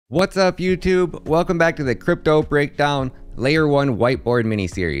What's up YouTube? Welcome back to the Crypto Breakdown Layer 1 Whiteboard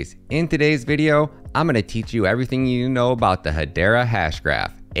mini-series. In today's video, I'm going to teach you everything you know about the Hedera hash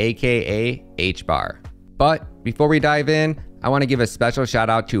graph, aka HBar. But before we dive in, I want to give a special shout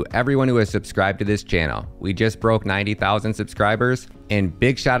out to everyone who has subscribed to this channel. We just broke 90,000 subscribers, and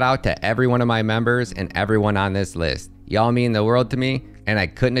big shout out to every one of my members and everyone on this list. Y'all mean the world to me, and I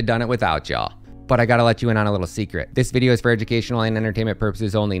couldn't have done it without y'all. But I gotta let you in on a little secret. This video is for educational and entertainment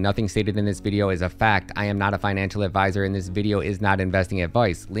purposes only. Nothing stated in this video is a fact. I am not a financial advisor, and this video is not investing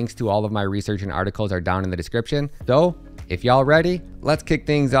advice. Links to all of my research and articles are down in the description. So, if y'all ready, let's kick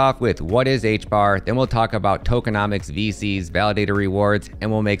things off with what is HBar, then we'll talk about tokenomics, VCs, validator rewards,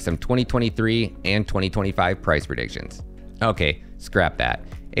 and we'll make some 2023 and 2025 price predictions. Okay, scrap that.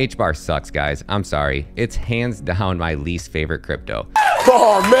 HBar sucks, guys. I'm sorry. It's hands down my least favorite crypto.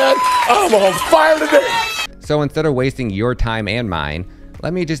 Oh man, I'm on fire today. So instead of wasting your time and mine,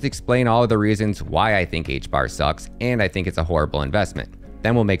 let me just explain all of the reasons why I think HBar sucks and I think it's a horrible investment.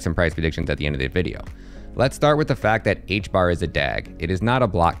 Then we'll make some price predictions at the end of the video. Let's start with the fact that HBar is a DAG. It is not a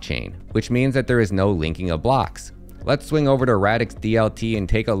blockchain, which means that there is no linking of blocks. Let's swing over to Radix DLT and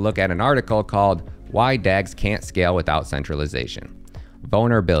take a look at an article called Why DAGs Can't Scale Without Centralization.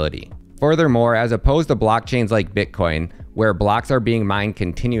 Vulnerability. Furthermore, as opposed to blockchains like Bitcoin, where blocks are being mined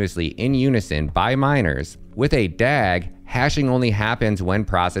continuously in unison by miners, with a DAG, hashing only happens when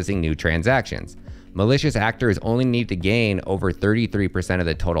processing new transactions. Malicious actors only need to gain over 33% of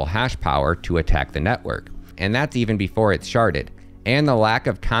the total hash power to attack the network, and that's even before it's sharded. And the lack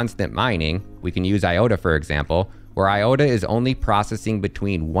of constant mining, we can use IOTA for example, where IOTA is only processing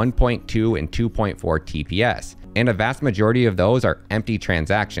between 1.2 and 2.4 TPS, and a vast majority of those are empty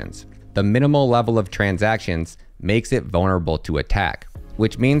transactions. The minimal level of transactions makes it vulnerable to attack,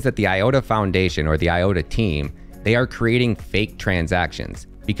 which means that the IOTA Foundation or the IOTA team, they are creating fake transactions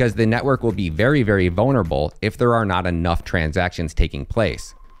because the network will be very, very vulnerable if there are not enough transactions taking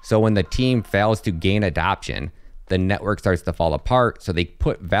place. So when the team fails to gain adoption, the network starts to fall apart, so they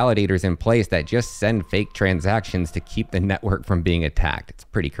put validators in place that just send fake transactions to keep the network from being attacked. It's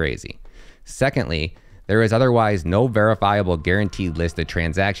pretty crazy. Secondly, there is otherwise no verifiable guaranteed list of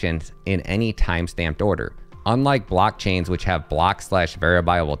transactions in any time-stamped order. Unlike blockchains which have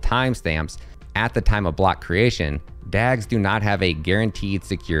block/verifiable timestamps at the time of block creation, DAGs do not have a guaranteed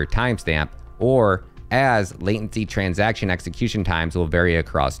secure timestamp, or as latency transaction execution times will vary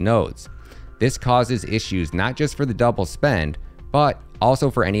across nodes. This causes issues not just for the double spend, but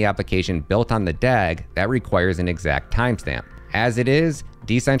also for any application built on the DAG that requires an exact timestamp. As it is,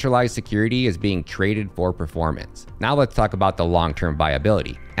 decentralized security is being traded for performance. Now let's talk about the long-term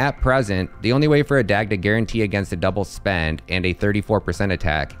viability. At present, the only way for a DAG to guarantee against a double spend and a 34%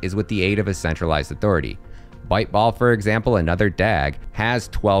 attack is with the aid of a centralized authority. Byteball, for example, another DAG, has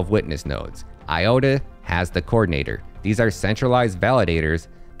 12 witness nodes. IOTA has the coordinator. These are centralized validators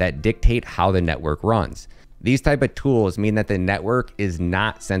that dictate how the network runs. These type of tools mean that the network is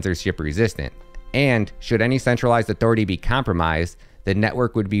not censorship resistant, and should any centralized authority be compromised, the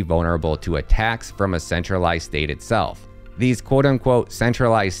network would be vulnerable to attacks from a centralized state itself. These quote-unquote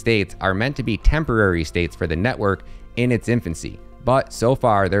centralized states are meant to be temporary states for the network in its infancy, but so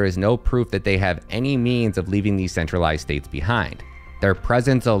far there is no proof that they have any means of leaving these centralized states behind. Their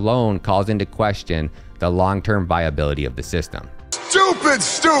presence alone calls into question the long-term viability of the system. Stupid,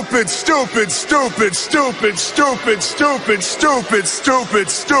 stupid, stupid, stupid, stupid, stupid, stupid, stupid, stupid,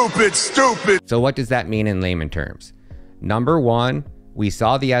 stupid, stupid. So what does that mean in layman terms? Number one, we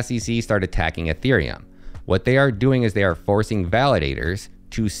saw the SEC start attacking Ethereum. What they are doing is they are forcing validators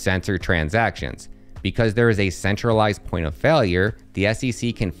to censor transactions. Because there is a centralized point of failure, the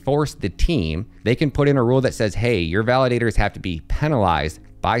SEC can force the team, they can put in a rule that says, hey, your validators have to be penalized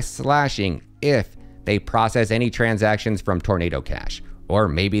by slashing if they process any transactions from Tornado Cash, or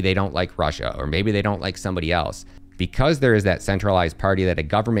maybe they don't like Russia, or maybe they don't like somebody else. Because there is that centralized party that a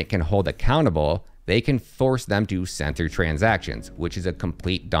government can hold accountable, they can force them to censor transactions, which is a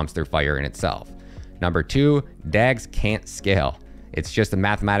complete dumpster fire in itself. Number two, DAGs can't scale. It's just a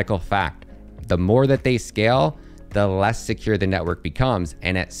mathematical fact. The more that they scale, the less secure the network becomes,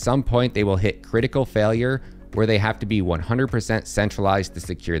 and at some point they will hit critical failure where they have to be 100% centralized to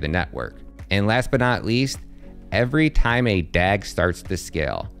secure the network. And last but not least, every time a DAG starts to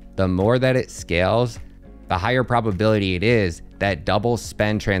scale, the more that it scales, the higher probability it is that double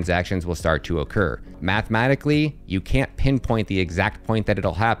spend transactions will start to occur. Mathematically, you can't pinpoint the exact point that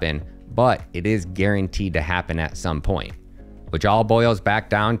it'll happen, but it is guaranteed to happen at some point, which all boils back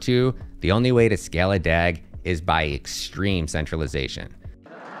down to the only way to scale a DAG is by extreme centralization.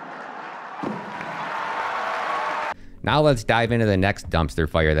 Now let's dive into the next dumpster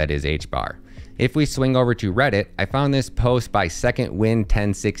fire that is HBar. If we swing over to Reddit, I found this post by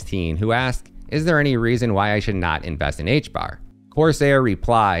SecondWin1016 who asked, is there any reason why I should not invest in HBar? Corsair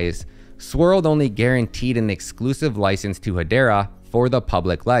replies, Swirled only guaranteed an exclusive license to Hedera for the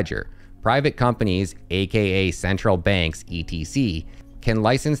public ledger. Private companies, aka central banks, etc., can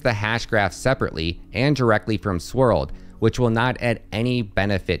license the hash graph separately and directly from Swirled, which will not add any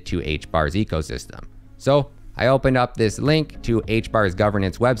benefit to HBar's ecosystem. So I opened up this link to HBar's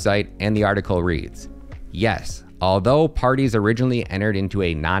governance website and the article reads, yes, although parties originally entered into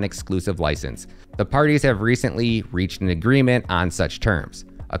a non-exclusive license, the parties have recently reached an agreement on such terms.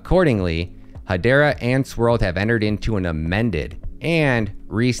 Accordingly, Hedera and Swirled have entered into an amended and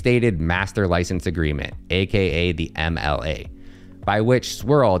restated master license agreement, aka the MLA, by which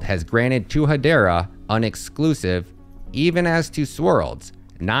Swirled has granted to Hedera an exclusive, even as to Swirled's,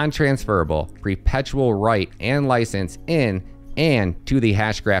 non-transferable, perpetual right and license in and to the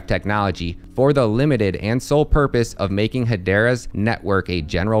hash graph technology for the limited and sole purpose of making Hedera's network a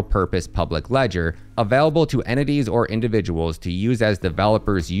general purpose public ledger available to entities or individuals to use as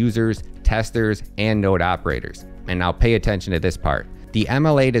developers, users, testers, and node operators. And now pay attention to this part. The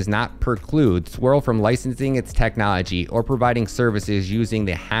MLA does not preclude Swirl from licensing its technology or providing services using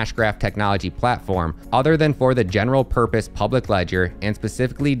the Hashgraph technology platform other than for the general purpose public ledger, and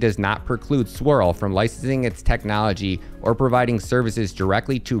specifically does not preclude Swirl from licensing its technology or providing services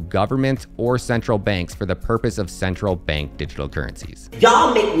directly to governments or central banks for the purpose of central bank digital currencies.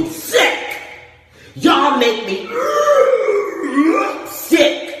 Y'all make me sick! Y'all make me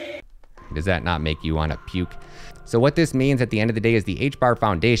sick! Does that not make you want to puke? So what this means at the end of the day is the HBar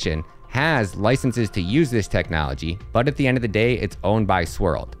Foundation has licenses to use this technology, but at the end of the day, it's owned by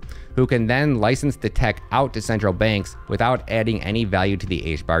Swirled, who can then license the tech out to central banks without adding any value to the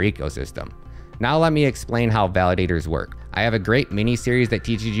HBar ecosystem. Now let me explain how validators work. I have a great mini series that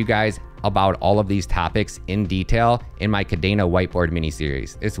teaches you guys about all of these topics in detail in my Kadena whiteboard mini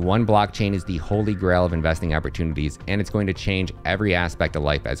series. This one blockchain is the holy grail of investing opportunities, and it's going to change every aspect of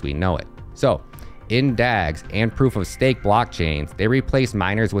life as we know it. So in DAGs and proof of stake blockchains, they replace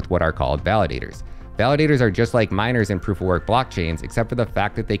miners with what are called validators. Validators are just like miners in proof of work blockchains, except for the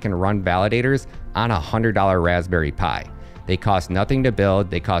fact that they can run validators on a $100 Raspberry Pi. They cost nothing to build,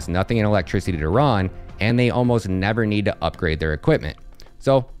 they cost nothing in electricity to run, and they almost never need to upgrade their equipment.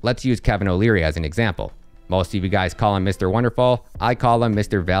 So let's use Kevin O'Leary as an example. Most of you guys call him Mr. Wonderful. I call him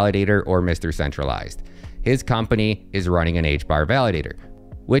Mr. Validator or Mr. Centralized. His company is running an HBar validator,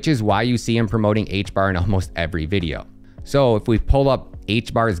 which is why you see him promoting HBar in almost every video. So if we pull up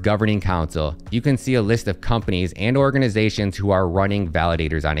HBar's governing council, you can see a list of companies and organizations who are running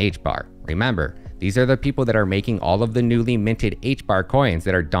validators on HBar. Remember, these are the people that are making all of the newly minted HBar coins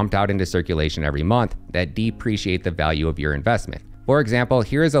that are dumped out into circulation every month that depreciate the value of your investment. For example,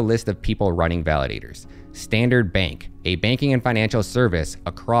 here is a list of people running validators. Standard Bank, a banking and financial service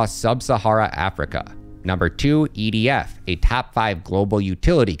across sub-Sahara Africa. Number 2, EDF, a top 5 global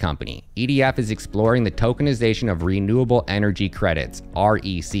utility company. EDF is exploring the tokenization of renewable energy credits,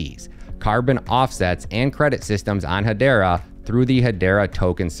 RECs, carbon offsets, and credit systems on Hedera through the Hedera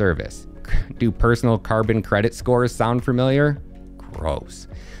token service. Do personal carbon credit scores sound familiar? Gross.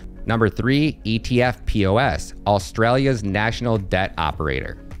 Number 3, ETF POS, Australia's national debt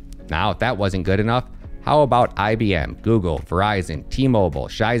operator. Now, if that wasn't good enough, how about IBM, Google, Verizon, T-Mobile,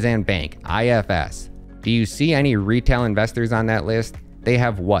 Shenzhen Bank, IFS? Do you see any retail investors on that list? They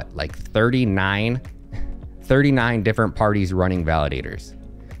have what, like 39 different parties running validators.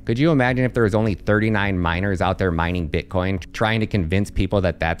 Could you imagine if there was only 39 miners out there mining Bitcoin trying to convince people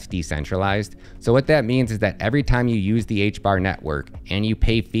that that's decentralized? So what that means is that every time you use the HBar network and you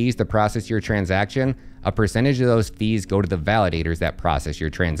pay fees to process your transaction, a percentage of those fees go to the validators that process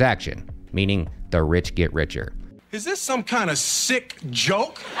your transaction, meaning the rich get richer. Is this some kind of sick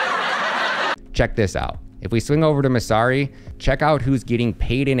joke? Check this out. If we swing over to Masari, check out who's getting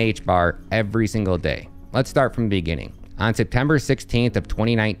paid in HBar every single day. Let's start from the beginning. On September 16th of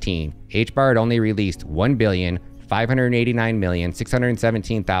 2019, HBar had only released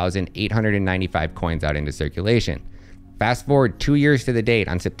 1,589,617,895 coins out into circulation. Fast forward 2 years to the date,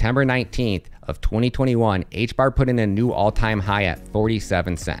 on September 19th of 2021, HBar put in a new all-time high at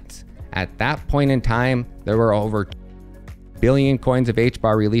 47 cents. At that point in time, there were over 2 billion coins of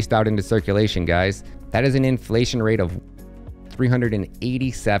HBar released out into circulation, guys. That is an inflation rate of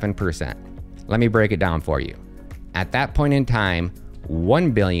 387%. Let me break it down for you. At that point in time,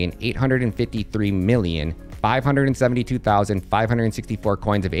 1,853,572,564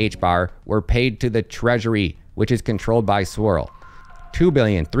 coins of HBar were paid to the treasury, which is controlled by Swirl.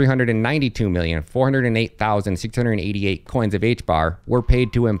 2,392,408,688 coins of HBar were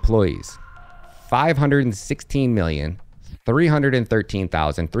paid to employees.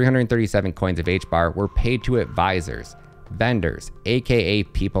 516,313,337 coins of HBar were paid to advisors, vendors, aka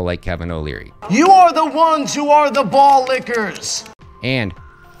people like Kevin O'Leary. You are the ones who are the ball lickers. And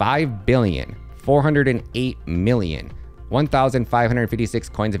 5,408,001,556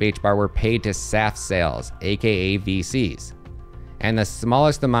 coins of HBar were paid to SAF sales, aka VCs. And the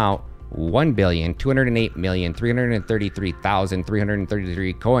smallest amount,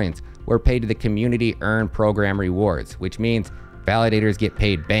 1,208,333,333 coins, were paid to the Community Earn Program rewards, which means validators get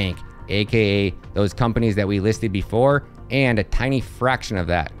paid bank, aka those companies that we listed before, and a tiny fraction of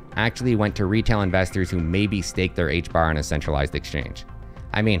that actually went to retail investors who maybe staked their HBar on a centralized exchange.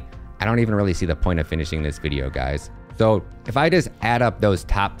 I mean, I don't even really see the point of finishing this video, guys. So if I just add up those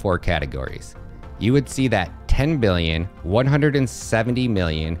top 4 categories, you would see that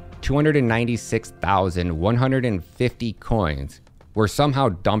 10,170,296,150 coins were somehow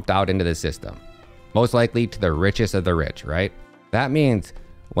dumped out into the system, most likely to the richest of the rich, right? That means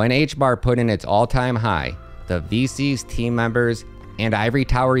when HBar put in its all-time high, the VCs, team members, and Ivory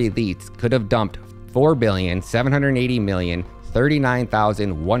Tower elites could have dumped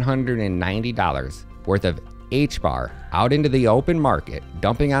 $4,780,039,190 worth of HBar out into the open market,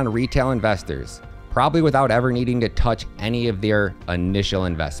 dumping on retail investors, probably without ever needing to touch any of their initial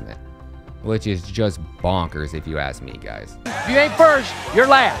investment, which is just bonkers if you ask me, guys. If you ain't first, you're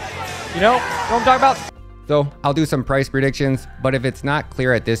last. You know what I'm talking about? So I'll do some price predictions, but if it's not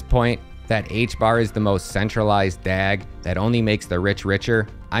clear at this point that HBar is the most centralized DAG that only makes the rich richer,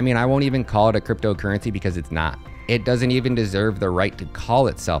 I mean, I won't even call it a cryptocurrency because it's not. It doesn't even deserve the right to call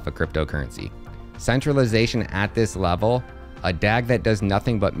itself a cryptocurrency. Centralization at this level, a DAG that does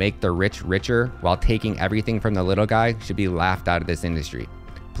nothing but make the rich richer while taking everything from the little guy, should be laughed out of this industry.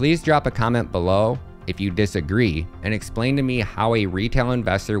 Please drop a comment below if you disagree and explain to me how a retail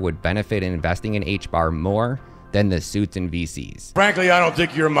investor would benefit in investing in HBar more than the suits and VCs. Frankly, I don't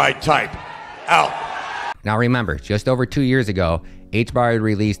think you're my type. Out. Now remember, just over 2 years ago, HBar had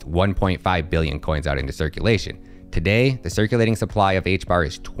released 1.5 billion coins out into circulation. Today, the circulating supply of HBar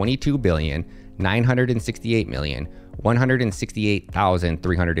is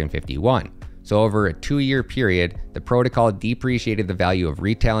 22,968,168,351. So over a 2-year period, the protocol depreciated the value of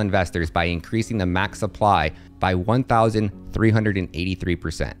retail investors by increasing the max supply by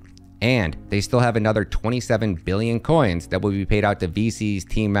 1,383%. And they still have another 27 billion coins that will be paid out to VCs,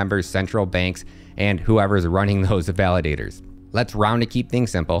 team members, central banks, and whoever's running those validators. Let's round to keep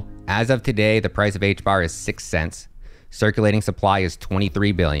things simple. As of today, the price of HBar is 6 cents. Circulating supply is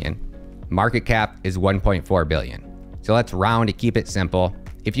 23 billion. Market cap is 1.4 billion. So let's round to keep it simple.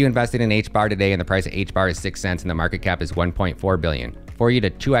 If you invested in HBar today and the price of HBar is 6 cents and the market cap is 1.4 billion, for you to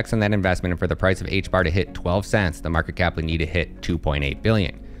 2x on that investment and for the price of HBar to hit 12 cents, the market cap would need to hit 2.8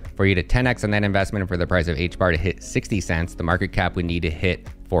 billion. For you to 10x on that investment and for the price of HBar to hit 60 cents, the market cap would need to hit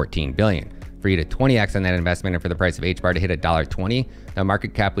 14 billion. For you to 20x on that investment and for the price of HBar to hit $1.20, the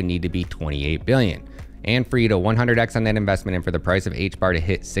market cap would need to be 28 billion. And for you to 100x on that investment and for the price of HBar to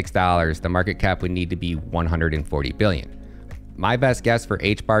hit $6, the market cap would need to be 140 billion. My best guess for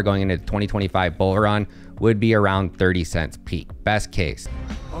HBar going into the 2025 bull run would be around 30 cents peak, best case.